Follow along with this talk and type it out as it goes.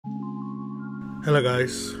Hello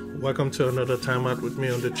guys, welcome to another time out with me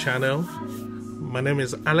on the channel. My name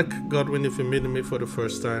is Alec Godwin if you're meeting me for the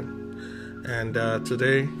first time. And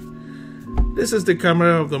today, this is the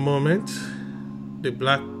camera of the moment, the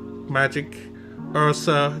Blackmagic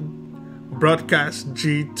URSA Broadcast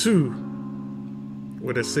G2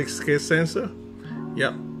 with a 6K sensor.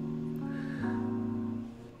 Yep.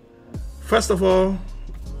 First of all,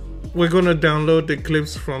 we're gonna download the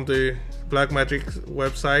clips from the Blackmagic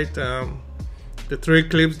website. The 3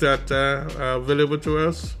 clips that are available to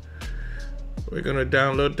us. We're gonna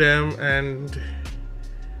download them and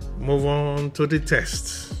move on to the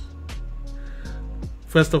test.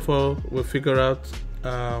 First of all, we'll figure out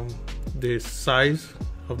the size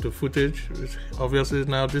of the footage. Obviously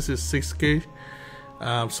now this is 6K,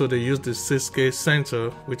 so they use the 6K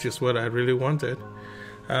sensor, which is what I really wanted.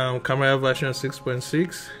 Camera version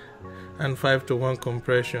 6.6 and 5:1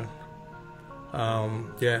 compression.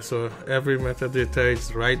 Yeah, so every metadata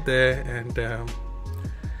is right there, and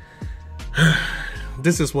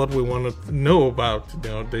this is what we want to know about,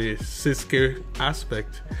 the 6K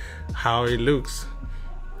aspect, how it looks.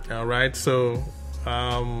 All right, so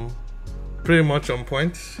pretty much on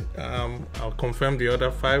point. I'll confirm the other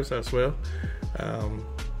 5s as well.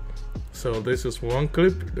 So this is one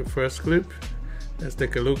clip, the first clip. Let's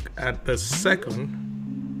take a look at the second.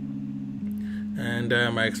 And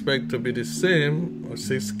I expect to be the same,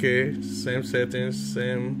 6K, same settings,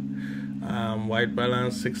 same white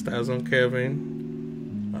balance, 6000 Kelvin.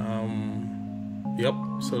 Yep.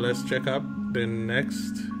 So let's check out the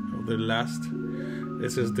next, the last.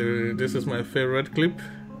 This is my favorite clip,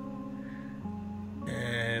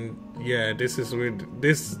 and yeah, this is with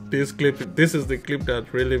this clip. This is the clip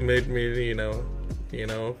that really made me,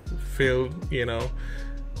 feel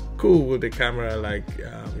cool with the camera. Like,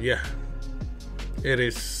 yeah. It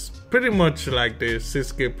is pretty much like the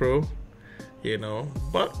 6K Pro,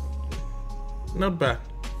 but not bad.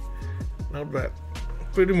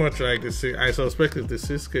 Pretty much like the I suspect it's the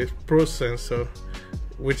 6K Pro sensor,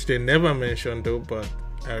 which they never mentioned though, but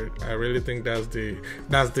I really think that's the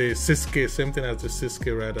 6K, same thing as the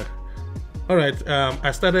 6K rather. All right,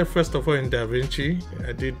 I started first of all in DaVinci.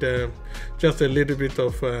 I did just a little bit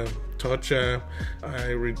of touch. I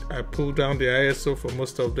pulled down the ISO for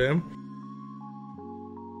most of them.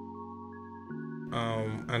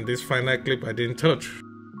 And this final clip I didn't touch.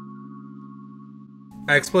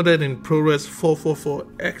 I exported in ProRes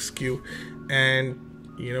 444XQ and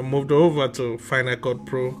moved over to Final Cut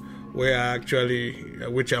Pro, where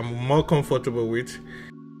which I'm more comfortable with.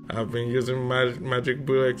 I've been using Magic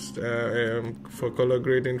Bullets for color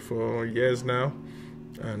grading for years now,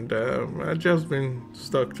 and I've just been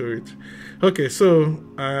stuck to it. Okay, so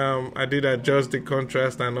I did adjust the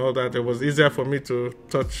contrast and all that. It was easier for me to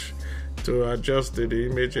adjust the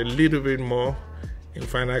image a little bit more in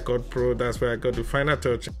Final Cut Pro. That's where I got the final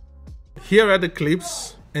touch. Here are the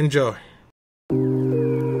clips. Enjoy.